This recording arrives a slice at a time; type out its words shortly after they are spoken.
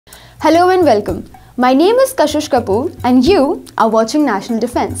Hello and welcome. My name is Kashish Kapoor and you are watching National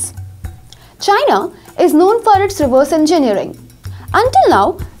Defense. China is known for its reverse engineering. Until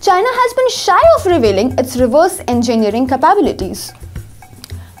now, China has been shy of revealing its reverse engineering capabilities.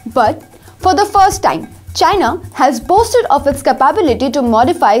 But for the first time, China has boasted of its capability to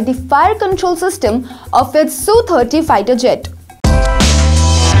modify the fire control system of its Su-30 fighter jet.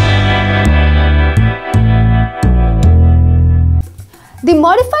 The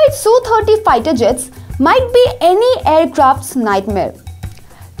modified Su-30 fighter jets might be any aircraft's nightmare.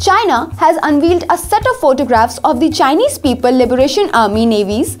 China has unveiled a set of photographs of the Chinese People Liberation Army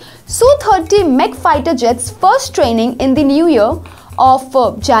Navy's Su-30 mech fighter jets first training in the new year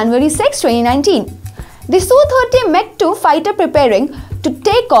of January 6, 2019. The Su-30 Mech 2 fighter preparing to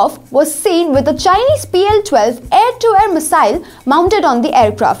take off was seen with a Chinese PL-12 air-to-air missile mounted on the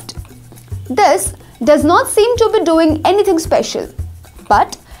aircraft. This does not seem to be doing anything special,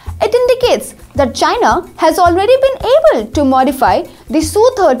 but it indicates that China has already been able to modify the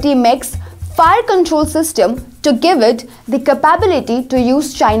Su-30 Mech's fire control system to give it the capability to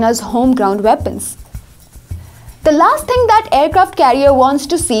use China's home ground weapons. The last thing that aircraft carrier wants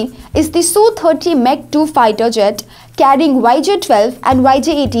to see is the Su-30 Mech 2 fighter jet carrying YJ-12 and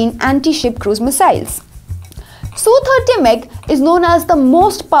YJ-18 anti-ship cruise missiles. Su-30 Mech is known as the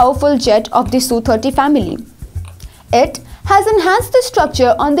most powerful jet of the Su-30 family. It has enhanced the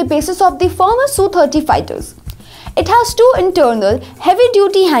structure on the basis of the former Su-30 fighters. It has two internal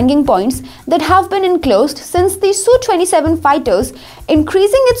heavy-duty hanging points that have been enclosed since the Su-27 fighters,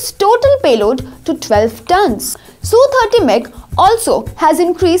 increasing its total payload to 12 tons. Su-30 Mech also has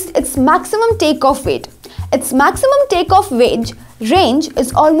increased its maximum takeoff weight. Its maximum takeoff range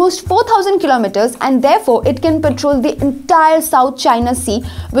is almost 4,000 kilometers and therefore it can patrol the entire South China Sea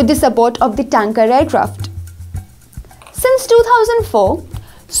with the support of the tanker aircraft. Since 2004,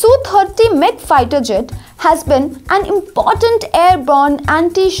 Su-30 Mech fighter jet has been an important airborne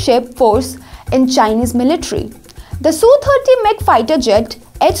anti-ship force in Chinese military. The Su-30 Mech fighter jet,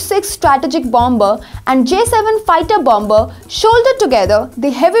 H-6 strategic bomber and J-7 fighter bomber shoulder together the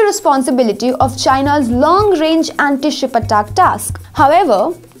heavy responsibility of China's long-range anti-ship attack task.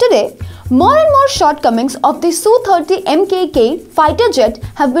 However, today, more and more shortcomings of the Su-30 MKK fighter jet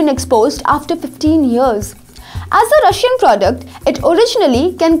have been exposed after 15 years. As a Russian product, it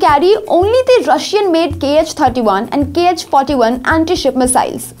originally can carry only the Russian-made KH-31 and KH-41 anti-ship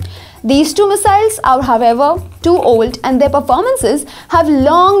missiles. These two missiles are, however, too old and their performances have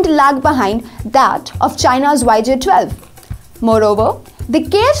long lagged behind that of China's YJ-12. Moreover, the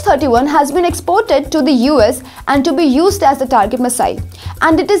KH-31 has been exported to the US and to be used as a target missile,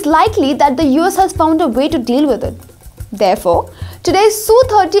 and it is likely that the US has found a way to deal with it. Therefore, today's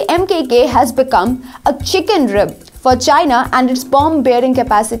Su-30 MKK has become a chicken rib for China, and its bomb-bearing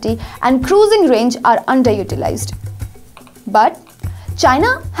capacity and cruising range are underutilized. But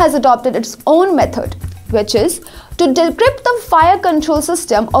China has adopted its own method, which is to decrypt the fire control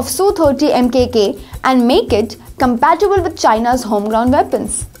system of Su-30 MKK and make it compatible with China's home ground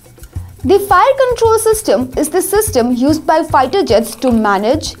weapons. The fire control system is the system used by fighter jets to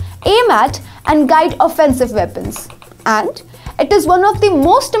manage, aim at, and guide offensive weapons. And it is one of the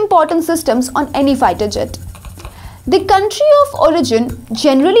most important systems on any fighter jet. The country of origin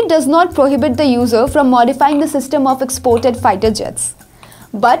generally does not prohibit the user from modifying the system of exported fighter jets,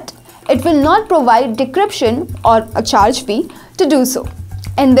 but it will not provide decryption or a charge fee to do so.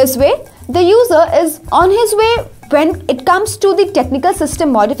 In this way, the user is on his way when it comes to the technical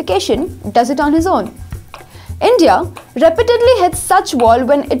system modification, does it on his own. India repeatedly hit such wall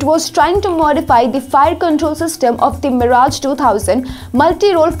when it was trying to modify the fire control system of the Mirage 2000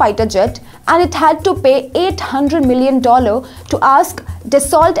 multi-role fighter jet, and it had to pay $800 million to ask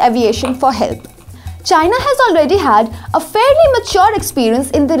Dassault Aviation for help. China has already had a fairly mature experience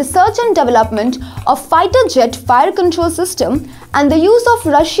in the research and development of fighter jet fire control system and the use of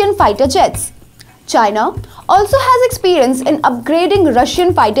Russian fighter jets. China also has experience in upgrading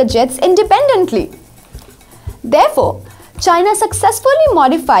Russian fighter jets independently. Therefore, China successfully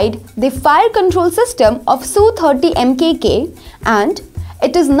modified the fire control system of Su-30 MKK, and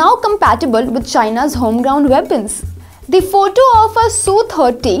it is now compatible with China's home ground weapons. The photo of a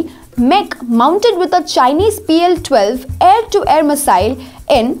Su-30 Mech mounted with a Chinese PL-12 air-to-air missile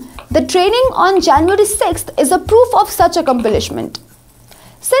in the training on January 6th is a proof of such accomplishment.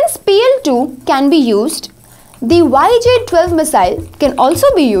 Since PL-2 can be used, the YJ-12 missile can also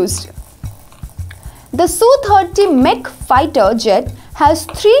be used. The Su-30 Mech fighter jet has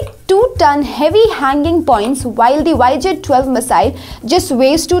 3 2-ton heavy hanging points while the YJ-12 missile just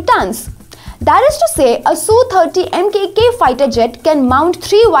weighs 2 tons. That is to say, a Su-30 MKK fighter jet can mount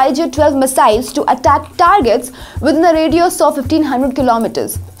 3 YJ-12 missiles to attack targets within a radius of 1500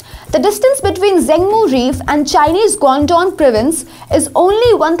 kilometers. The distance between Zhengmu Reef and Chinese Guangdong province is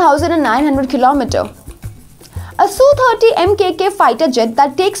only 1900 kilometers. A Su-30 MKK fighter jet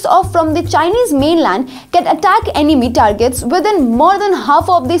that takes off from the Chinese mainland can attack enemy targets within more than half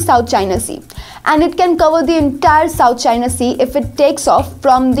of the South China Sea, and it can cover the entire South China Sea if it takes off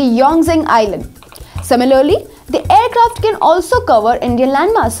from the Yongzheng Island. Similarly, the aircraft can also cover Indian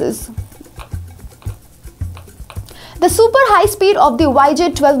landmasses. The super high speed of the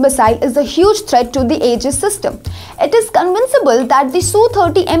YJ-12 missile is a huge threat to the Aegis system. It is conceivable that the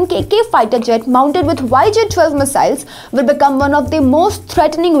Su-30 MKK fighter jet mounted with YJ-12 missiles will become one of the most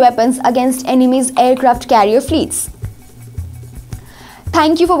threatening weapons against enemy's aircraft carrier fleets.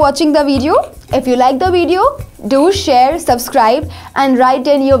 Thank you for watching the video. If you like the video, do share, subscribe and write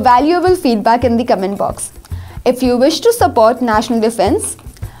in your valuable feedback in the comment box. If you wish to support national defense,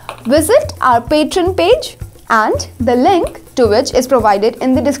 visit our Patreon page and the link to which is provided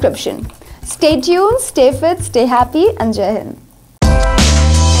in the description. Stay tuned, stay fit, stay happy and Jai Hind.